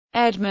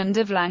Edmund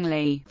of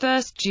Langley,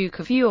 1st Duke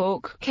of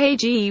York,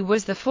 KG,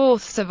 was the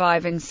fourth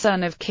surviving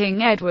son of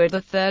King Edward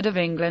III of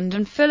England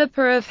and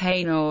Philippa of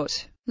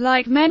Hainault.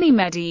 Like many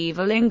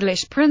medieval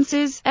English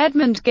princes,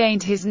 Edmund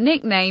gained his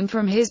nickname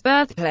from his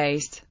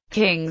birthplace,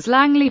 King's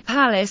Langley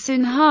Palace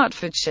in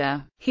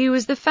Hertfordshire. He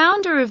was the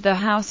founder of the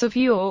House of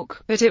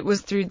York, but it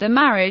was through the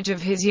marriage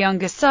of his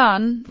younger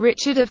son,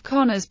 Richard of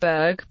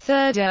Conisburgh,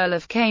 3rd Earl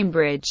of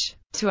Cambridge,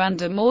 to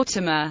Anne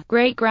Mortimer,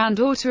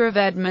 great-granddaughter of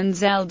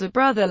Edmund's elder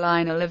brother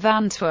Lionel of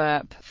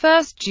Antwerp,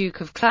 1st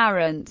Duke of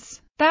Clarence,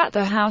 that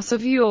the House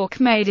of York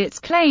made its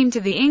claim to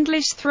the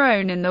English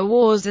throne in the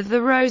Wars of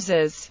the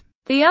Roses.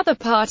 The other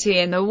party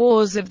in the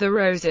Wars of the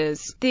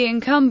Roses, the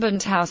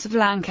incumbent House of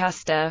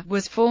Lancaster,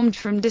 was formed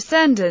from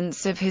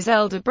descendants of his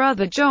elder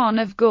brother John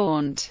of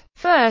Gaunt,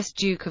 1st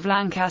Duke of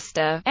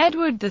Lancaster,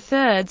 Edward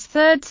III's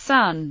third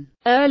son.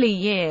 Early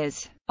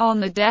years. On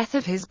the death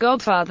of his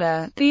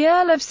godfather, the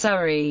Earl of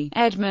Surrey,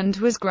 Edmund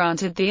was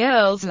granted the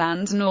Earl's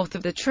lands north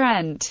of the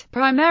Trent,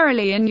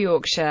 primarily in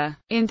Yorkshire.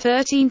 In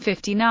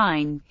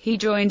 1359, he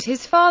joined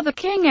his father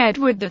King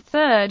Edward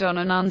III on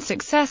an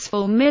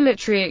unsuccessful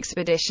military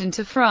expedition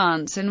to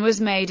France and was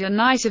made a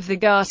Knight of the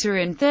Garter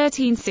in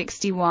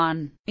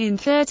 1361. In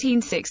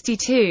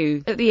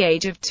 1362, at the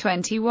age of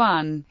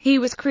 21, he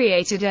was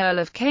created Earl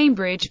of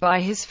Cambridge by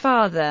his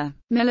father.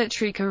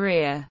 Military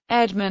career.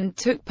 Edmund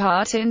took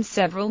part in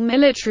several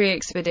military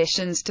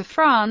expeditions to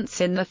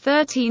France in the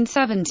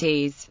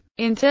 1370s.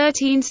 In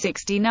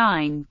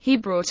 1369, he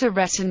brought a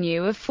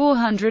retinue of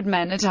 400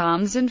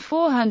 men-at-arms and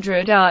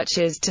 400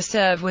 archers to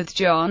serve with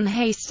John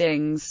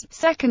Hastings,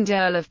 2nd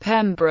Earl of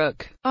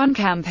Pembroke, on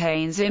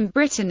campaigns in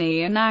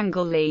Brittany and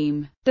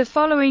Angoulême. The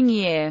following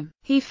year,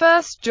 he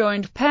first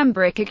joined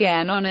Pembroke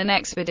again on an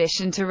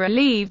expedition to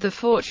relieve the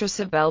fortress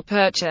of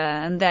Belpercha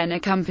and then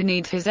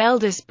accompanied his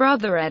eldest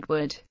brother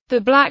Edward,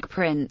 the Black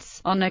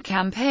Prince, on a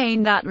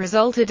campaign that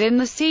resulted in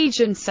the siege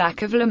and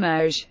sack of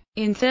Limoges.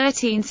 In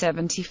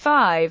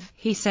 1375,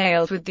 he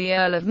sailed with the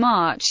Earl of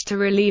March to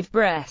relieve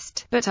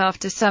Brest, but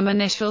after some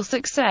initial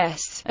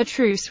success, a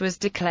truce was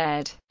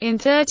declared. In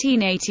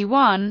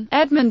 1381,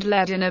 Edmund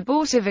led an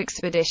abortive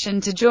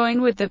expedition to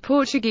join with the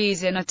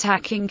Portuguese in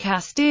attacking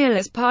Castile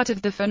as part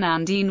of the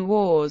Fernandine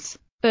Wars.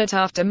 But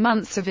after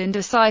months of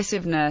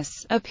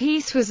indecisiveness, a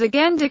peace was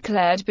again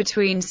declared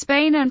between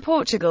Spain and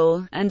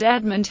Portugal, and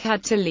Edmund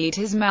had to lead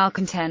his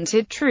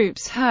malcontented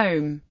troops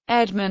home.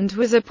 Edmund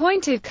was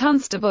appointed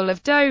Constable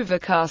of Dover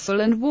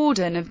Castle and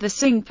Warden of the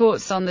Cinque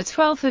Ports on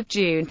 12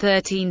 June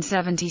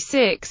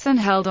 1376 and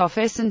held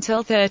office until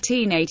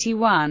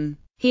 1381.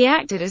 He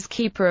acted as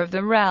Keeper of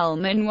the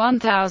Realm in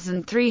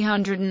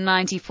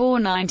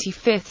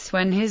 1394–95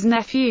 when his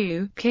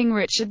nephew, King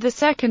Richard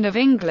II of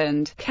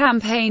England,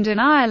 campaigned in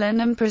Ireland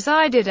and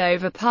presided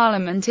over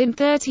Parliament in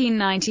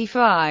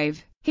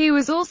 1395. He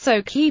was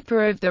also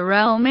Keeper of the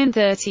Realm in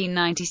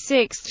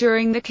 1396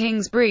 during the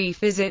King's brief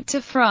visit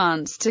to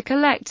France to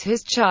collect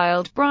his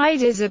child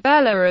bride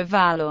Isabella of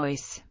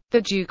Valois.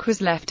 The Duke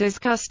was left as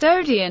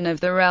custodian of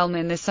the realm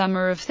in the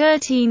summer of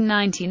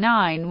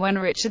 1399 when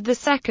Richard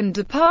II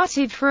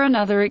departed for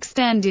another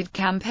extended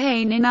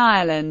campaign in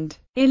Ireland.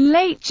 In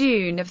late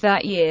June of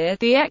that year,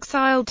 the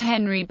exiled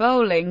Henry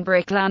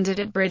Bolingbroke landed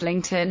at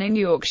Bridlington in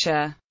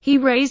Yorkshire. He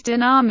raised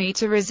an army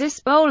to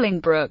resist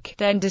Bolingbroke,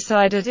 then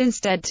decided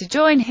instead to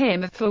join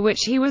him, for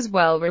which he was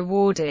well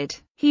rewarded.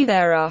 He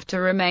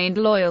thereafter remained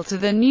loyal to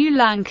the new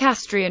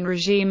Lancastrian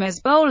regime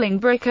as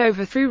Bolingbroke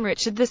overthrew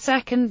Richard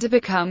II to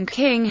become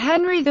King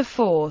Henry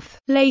IV.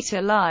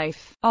 Later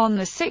life.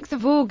 On 6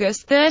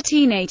 August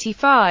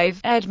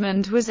 1385,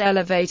 Edmund was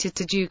elevated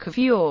to Duke of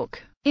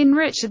York. In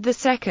Richard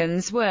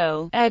II's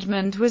will,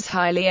 Edmund was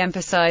highly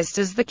emphasized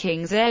as the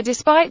king's heir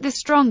despite the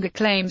stronger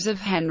claims of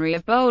Henry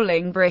of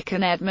Bolingbroke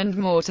and Edmund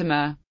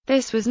Mortimer.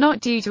 This was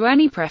not due to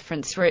any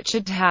preference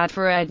Richard had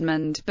for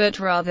Edmund, but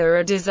rather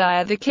a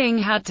desire the king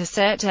had to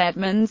set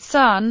Edmund's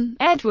son,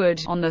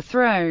 Edward, on the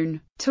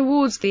throne.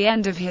 Towards the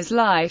end of his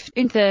life,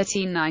 in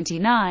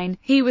 1399,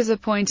 he was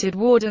appointed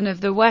Warden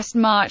of the West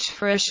March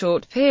for a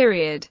short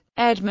period.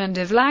 Edmund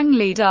of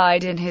Langley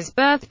died in his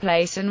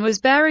birthplace and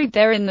was buried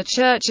there in the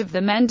Church of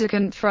the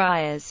Mendicant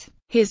Friars.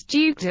 His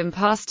dukedom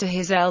passed to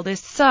his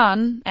eldest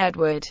son,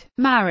 Edward.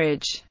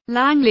 Marriage.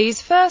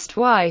 Langley's first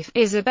wife,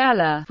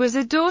 Isabella, was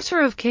a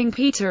daughter of King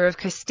Peter of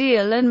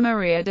Castile and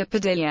Maria de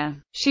Padilla.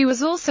 She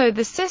was also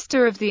the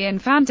sister of the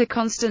Infanta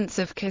Constance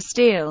of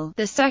Castile,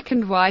 the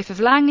second wife of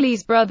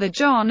Langley's brother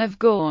John of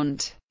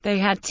Gaunt. They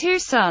had two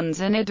sons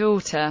and a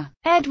daughter.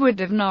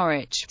 Edward of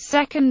Norwich,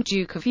 2nd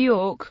Duke of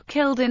York,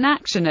 killed in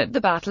action at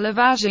the Battle of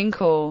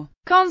Agincourt.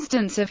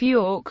 Constance of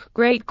York,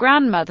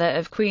 great-grandmother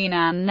of Queen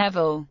Anne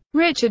Neville.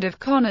 Richard of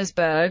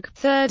Conisburgh,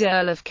 3rd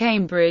Earl of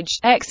Cambridge,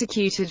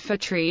 executed for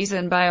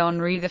treason by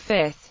Henry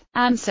V,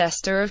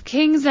 ancestor of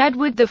Kings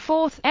Edward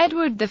IV,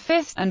 Edward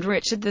V, and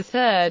Richard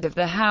III of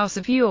the House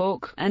of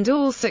York, and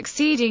all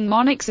succeeding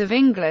monarchs of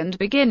England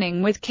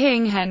beginning with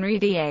King Henry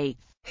VIII.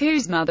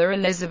 whose mother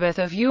Elizabeth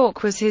of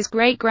York was his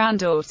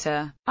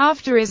great-granddaughter.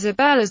 After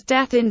Isabella's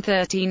death in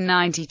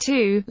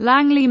 1392,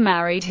 Langley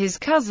married his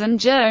cousin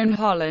Joan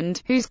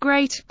Holland, whose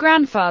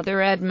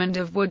great-grandfather Edmund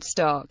of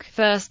Woodstock,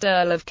 1st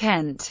Earl of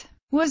Kent,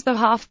 was the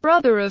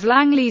half-brother of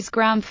Langley's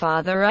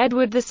grandfather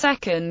Edward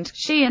II.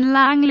 She and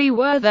Langley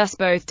were thus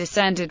both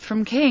descended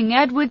from King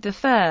Edward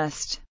I.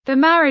 The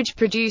marriage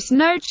produced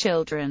no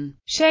children.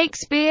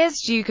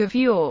 Shakespeare's Duke of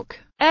York.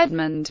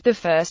 Edmund, the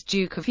first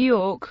Duke of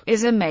York,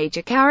 is a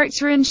major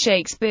character in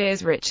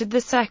Shakespeare's Richard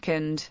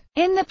II.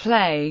 In the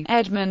play,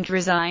 Edmund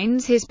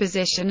resigns his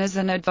position as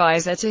an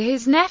advisor to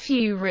his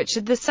nephew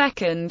Richard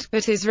II,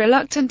 but is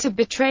reluctant to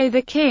betray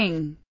the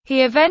king.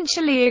 He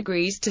eventually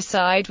agrees to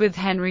side with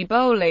Henry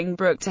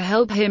Bolingbroke to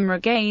help him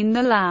regain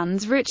the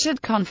lands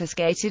Richard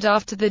confiscated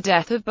after the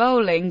death of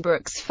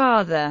Bolingbroke's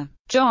father,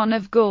 John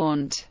of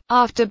Gaunt.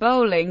 After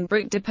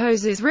Bolingbroke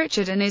deposes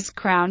Richard and is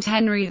crowned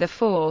Henry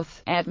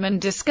IV,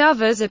 Edmund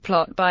discovers a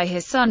plot by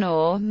his son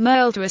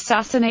Merle to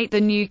assassinate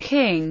the new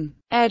king.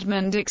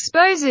 Edmund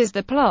exposes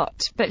the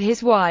plot, but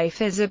his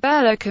wife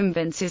Isabella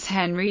convinces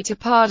Henry to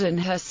pardon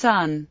her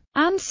son.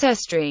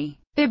 Ancestry.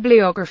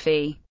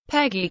 Bibliography.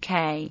 Peggy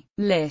K.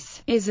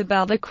 Liss,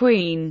 Isabel the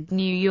Queen,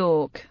 New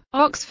York.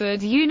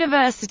 Oxford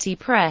University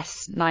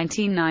Press,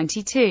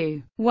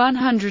 1992.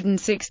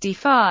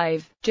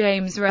 165.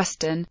 James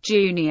Ruston,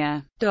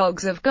 Jr.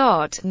 Dogs of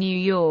God, New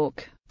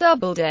York.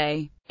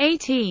 Doubleday.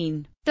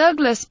 18.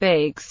 Douglas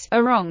Biggs,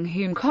 A Wrong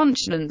Whom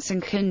Conscience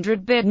and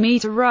Kindred Bid Me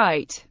to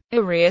Right. A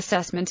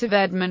Reassessment of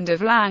Edmund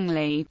of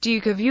Langley,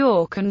 Duke of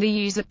York and the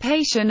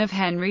Usurpation of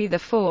Henry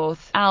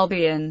IV.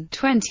 Albion,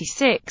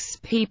 26,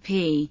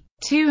 pp.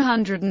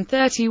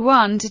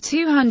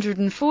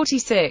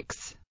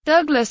 231–246.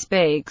 Douglas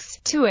Biggs,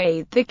 to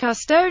aid the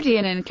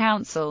custodian in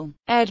council.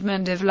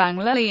 Edmund of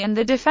Langley and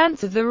the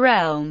Defence of the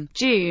Realm,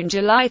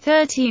 June-July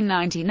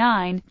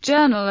 1399,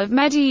 Journal of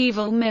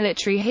Medieval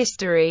Military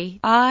History,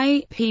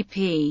 I,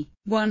 pp.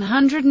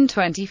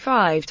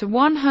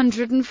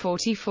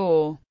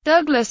 125–144.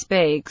 Douglas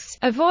Biggs,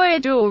 A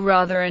Voyage or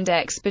rather and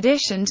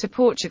Expedition to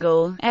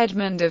Portugal,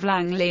 Edmund of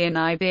Langley in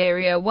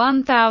Iberia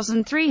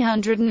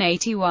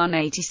 1381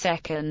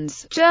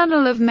 82.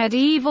 Journal of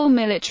Medieval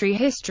Military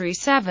History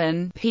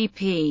 7,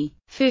 pp.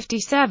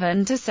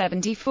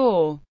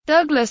 57–74.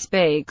 Douglas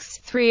Biggs,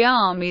 Three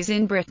Armies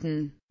in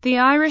Britain. The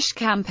Irish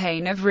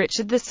Campaign of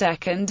Richard II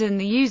and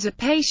the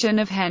Usurpation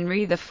of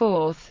Henry IV,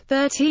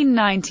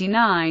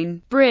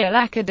 1399, Brill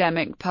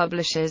Academic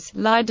Publishers,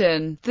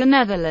 Leiden, The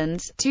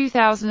Netherlands,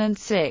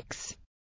 2006.